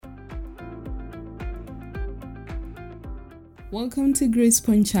Welcome to Grace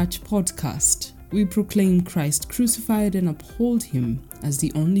Point Church podcast. We proclaim Christ crucified and uphold him as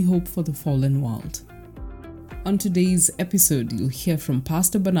the only hope for the fallen world. On today's episode, you'll hear from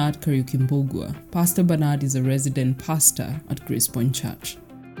Pastor Bernard Kariuki-Mbogua. Pastor Bernard is a resident pastor at Grace Point Church.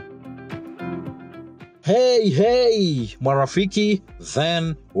 Hey, marafiki,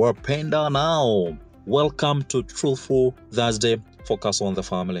 then wapenda now. Welcome to Truthful Thursday, Focus on the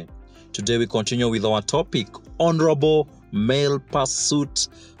Family. Today we continue with our topic, Honorable Male Pursuit,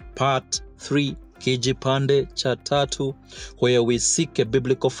 Part 3, Kijipande cha tatu, where we seek a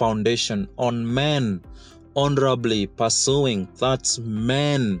biblical foundation on men honorably pursuing, that's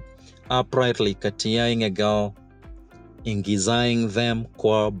men uprightly katiaing a girl, ingizaing them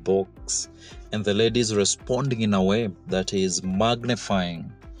kwa box, and the ladies responding in a way that is magnifying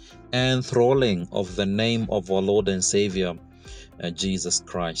and enthralling of the name of our Lord and Savior, Jesus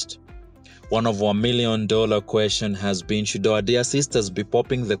Christ. One of our $1 million question has been, should our dear sisters be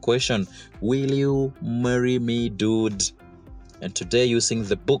popping the question, will you marry me, dude? And today, using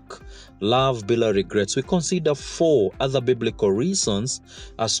the book, Love Below Regrets, we consider 4 other biblical reasons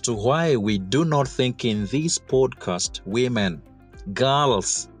as to why we do not think in this podcast women,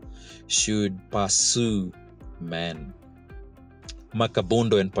 girls, should pursue men.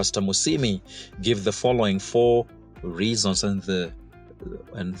 Makabundo and Pastor Musimi give the following 4 reasons, and the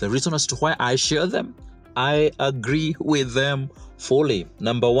reason as to why I share them, I agree with them fully.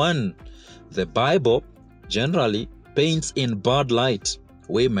 Number 1, the Bible generally paints in bad light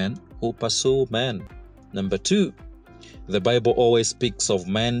women who pursue men. Number 2, the Bible always speaks of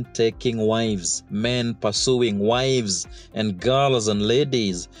men taking wives, men pursuing wives and girls and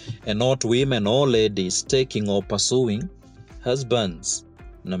ladies, and not women or ladies taking or pursuing husbands.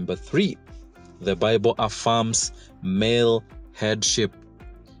 Number 3, the Bible affirms male headship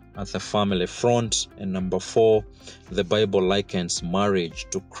at the family front. And number 4, the Bible likens marriage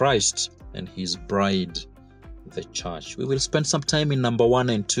to Christ and his bride, the church. We will spend some time in number 1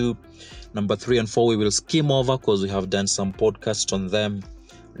 and 2. Number 3 and 4 we will skim over because we have done some podcasts on them.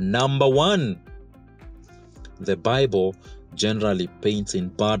 Number 1, the Bible generally paints in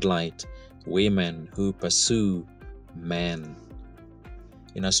bad light women who pursue men.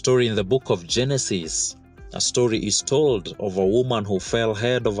 In a story in the book of Genesis, a story is told of a woman who fell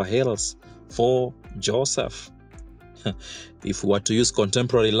head over heels for Joseph. If we were to use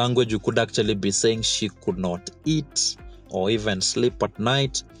contemporary language, you could actually be saying she could not eat or even sleep at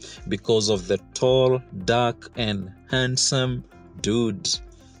night because of the tall, dark, and handsome dude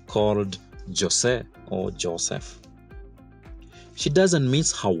called Jose or Joseph. She doesn't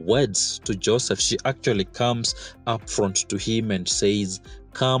mince her words to Joseph. She actually comes up front to him and says,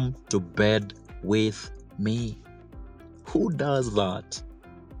 "Come to bed with me." Who does that?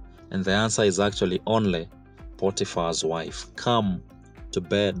 And the answer is actually only Potiphar's wife. Come to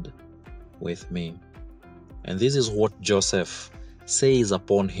bed with me. And this is what Joseph says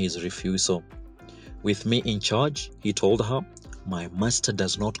upon his refusal. With me in charge, he told her, my master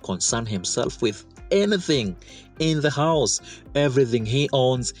does not concern himself with anything in the house. Everything he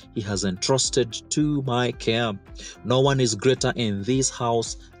owns, he has entrusted to my care. No one is greater in this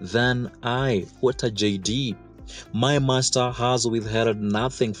house than I. What a JD. My master has withheld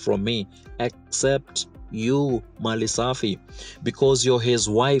nothing from me except you, Malisafi, because you're his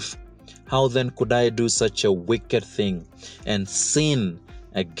wife. How then could I do such a wicked thing and sin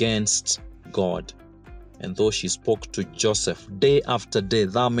against God? And though she spoke to Joseph day after day,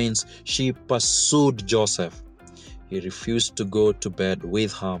 that means she pursued Joseph, he refused to go to bed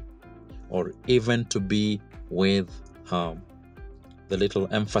with her or even to be with her. The little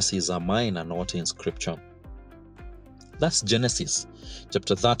emphases are mine and not in scripture. That's Genesis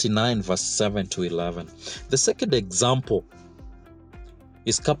chapter 39 verse 7 to 11. The second example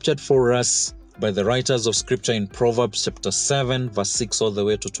is captured for us by the writers of scripture in Proverbs chapter 7 verse 6 all the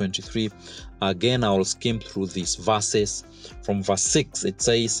way to 23. Again, I will skim through these verses. From verse 6 it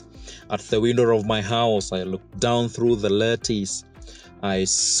says, at the window of my house I looked down through the lattice. I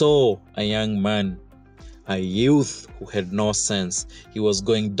saw a young man, a youth who had no sense. He was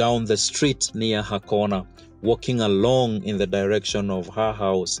going down the street near her corner, walking along in the direction of her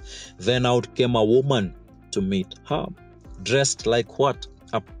house. Then out came a woman to meet her, dressed like what?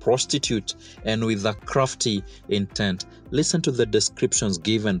 A prostitute, and with a crafty intent. Listen to the descriptions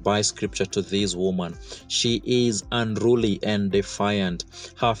given by scripture to this woman. She is unruly and defiant.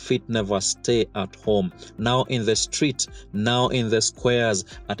 Her feet never stay at home. Now in the street, now in the squares,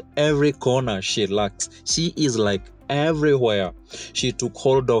 at every corner she lurks. She is like everywhere. She took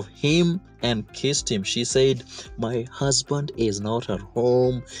hold of him and kissed him. She said, "My husband is not at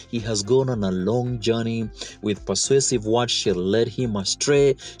home. He has gone on a long journey." With persuasive words, she led him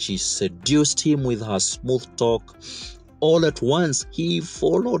astray. She seduced him with her smooth talk. All at once, he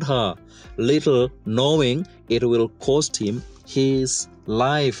followed her, little knowing it will cost him his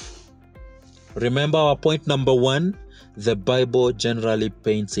life. Remember our point number 1? The Bible generally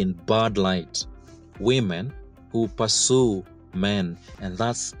paints in bad light women who pursue men, and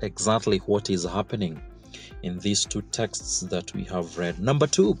that's exactly what is happening in these 2 texts that we have read. Number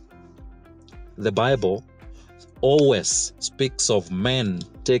 2, the Bible always speaks of men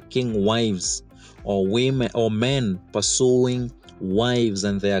taking wives, or women or men pursuing wives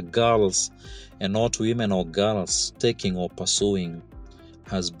and their girls, and not women or girls taking or pursuing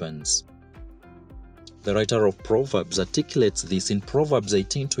husbands. The writer of Proverbs articulates this in Proverbs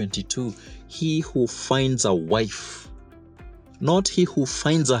 18:22. He who finds a wife, not he who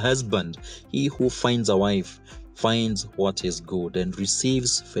finds a husband, he who finds a wife finds what is good and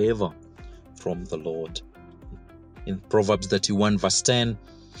receives favor from the Lord. In Proverbs 31 verse 10,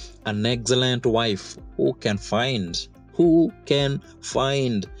 an excellent wife who can find? Who can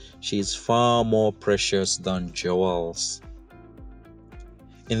find? She is far more precious than jewels.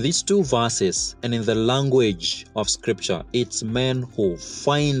 In these 2 verses and in the language of Scripture, it's men who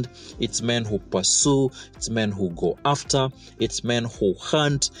find, it's men who pursue, it's men who go after, it's men who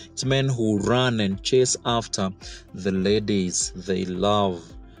hunt, it's men who run and chase after the ladies they love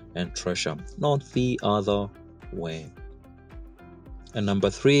and treasure, not the other way. And number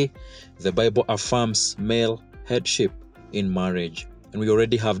 3, the Bible affirms male headship in marriage. And we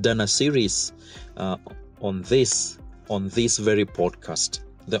already have done a series on this very podcast.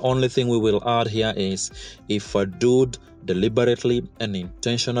 The only thing we will add here is, if a dude deliberately and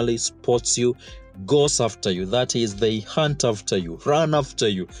intentionally spots you, goes after you, that is, they hunt after you, run after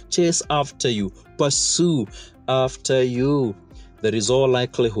you, chase after you, pursue after you, there is all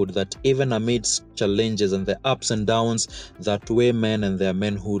likelihood that even amidst challenges and the ups and downs that weigh men and their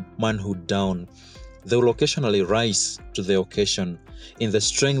manhood down, they will occasionally rise to the occasion in the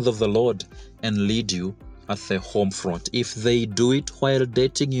strength of the Lord and lead you at the home front. If they do it while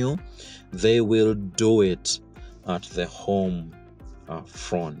dating you, they will do it at the home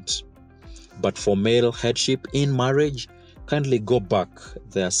front. But for male headship in marriage, kindly go back.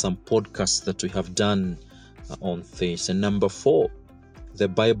 There are some podcasts that we have done on this. And number 4, the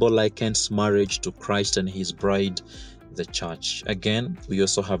Bible likens marriage to Christ and his bride, the church. Again, we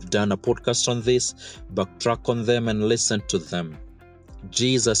also have done a podcast on this. Backtrack on them and listen to them.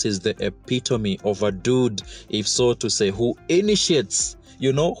 Jesus is the epitome of a dude, if so to say, who initiates,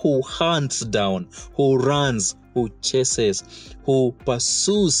 who hunts down, who runs, who chases, who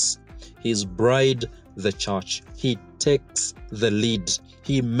pursues his bride, the church. He takes the lead.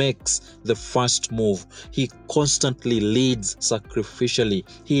 He makes the first move. He constantly leads sacrificially.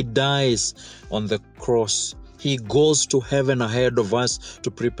 He dies on the cross. He goes to heaven ahead of us to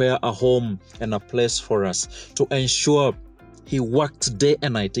prepare a home and a place for us, to ensure he worked day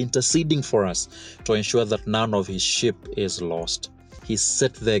and night interceding for us, to ensure that none of his sheep is lost. He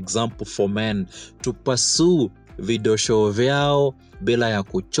set the example for men to pursue vidosho vyao bila ya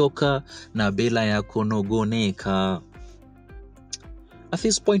kuchoka na bila ya kunugunika. At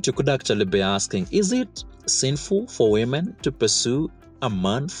this point, you could actually be asking, is it sinful for women to pursue a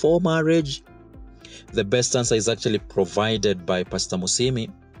man for marriage? The best answer is actually provided by Pastor Musimi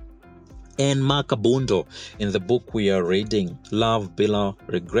and Mark Abundo in the book we are reading, Love Bila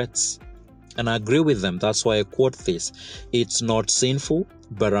Regrets. And I agree with them. That's why I quote this. It's not sinful,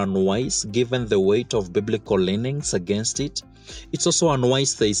 but unwise, given the weight of biblical leanings against it. It's also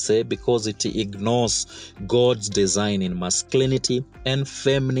unwise, they say, because it ignores God's design in masculinity and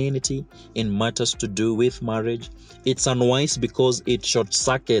femininity in matters to do with marriage. It's unwise because it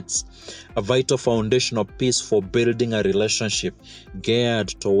short-circuits a vital foundational piece for building a relationship geared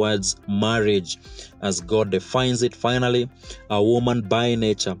towards marriage as God defines it. Finally, a woman by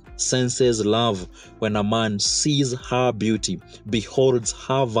nature senses love when a man sees her beauty, beholds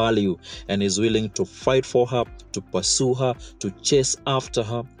her value, and is willing to fight for her, to pursue her, to chase after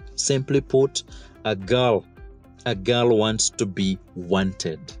her. Simply put, a girl wants to be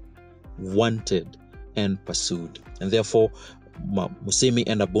wanted and pursued. And therefore, Musimi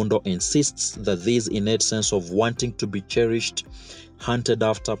and Abundo insists that this innate sense of wanting to be cherished, hunted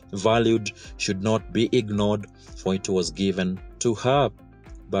after, valued, should not be ignored, for it was given to her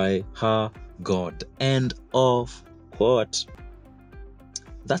by her God. End of quote.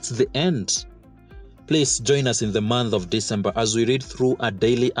 That's the end. Please join us in the month of December as we read through a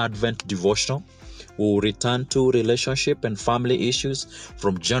daily Advent devotional We'll return to relationship and family issues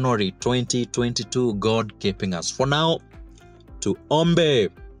from January 2022, God keeping us. For now, to Ombe.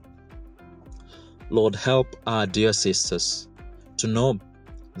 Lord, help our dear sisters to know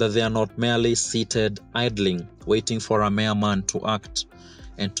that they are not merely seated idling, waiting for a mere man to act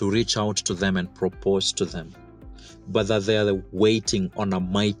and to reach out to them and propose to them, but that they are waiting on a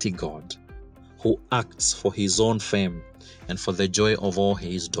mighty God who acts for his own fame and for the joy of all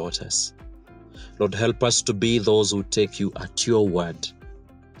his daughters. Lord, help us to be those who take you at your word,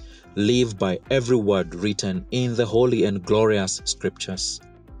 live by every word written in the holy and glorious scriptures.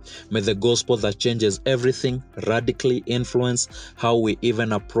 May the gospel that changes everything radically influence how we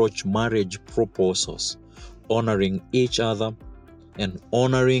even approach marriage proposals, honoring each other and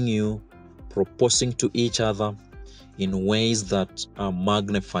honoring you, proposing to each other in ways that are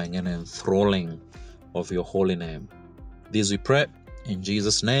magnifying and enthralling of your holy name. This we pray in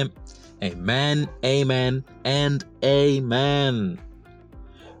Jesus' name. Amen, amen, and amen.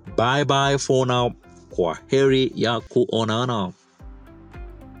 Bye-bye for now. Kwaheri ya kuonana.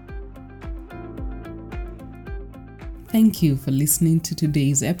 Thank you for listening to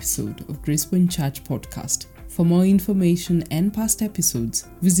today's episode of Grace Point Church Podcast. For more information and past episodes,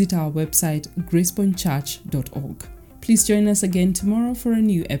 visit our website gracepointchurch.org. Please join us again tomorrow for a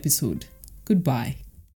new episode. Goodbye.